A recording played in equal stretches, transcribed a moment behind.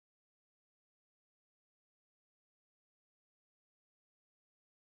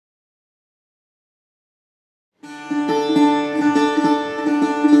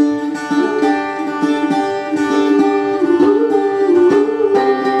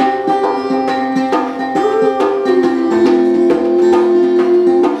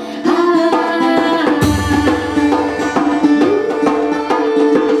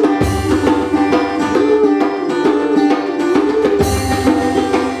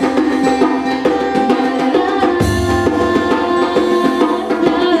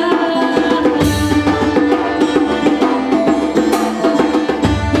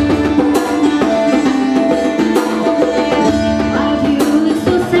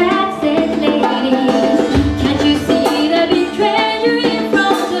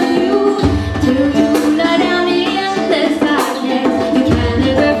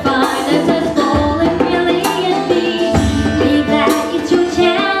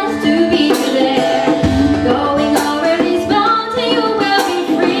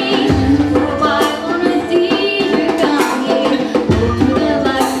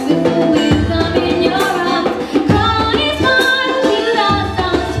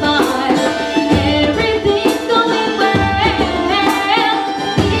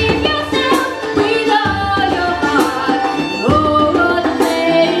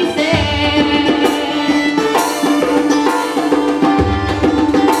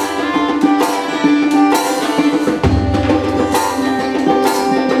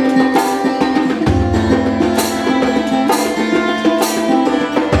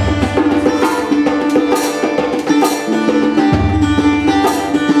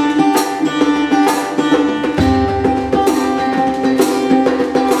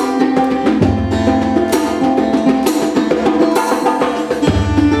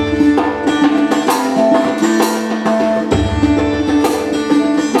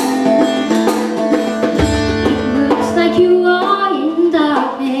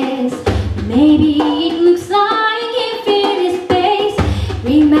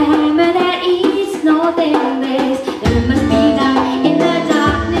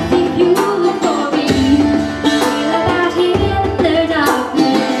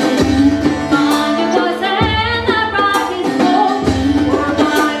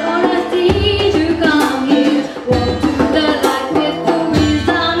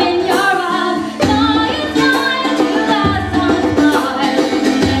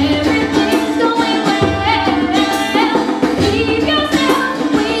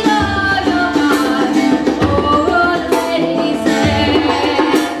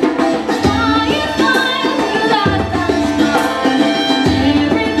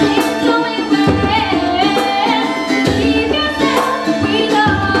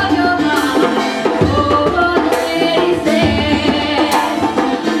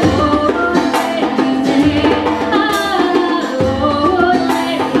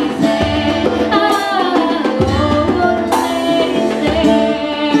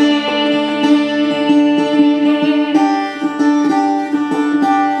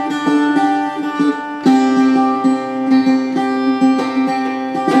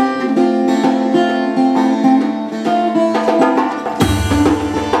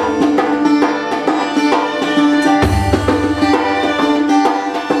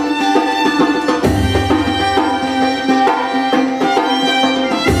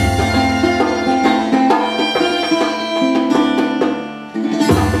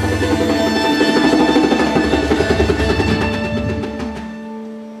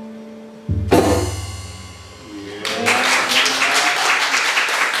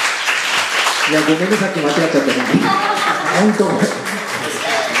いや、ごめんね、さっき間違っちゃったね。本当。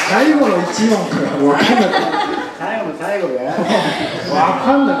最後の1問とか分かんなくなっちゃう。最後で。分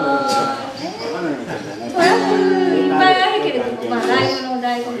かんなくなっちゃう。トラックいっぱいあるけれども、まあライブの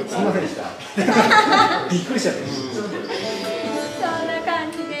醍醐味。すみませんでした。びっくりしちゃった。